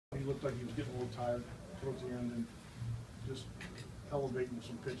He looked like he was getting a little tired towards the end and just elevating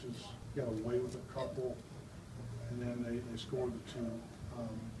some pitches. Got away with a couple, and then they scored the two.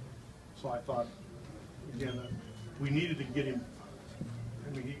 So I thought, again, we needed to get him.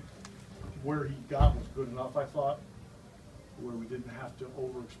 I mean, where he got was good enough, I thought, where we didn't have to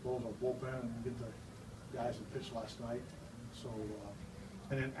overexpose our bullpen and get the guys that pitched last night. So,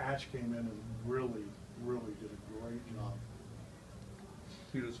 and then Ash came in and really did a great job.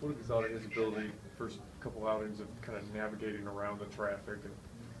 What have you thought of his ability, first couple outings, of kind of navigating around the traffic and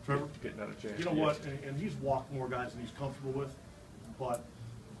Trevor, getting out of chance? You know what? And he's walked more guys than he's comfortable with, but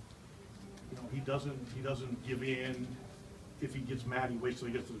you know, he doesn't give in. If he gets mad, he waits till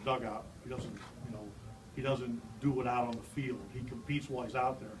he gets to the dugout. He doesn't do it out on the field. He competes while he's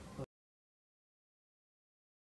out there.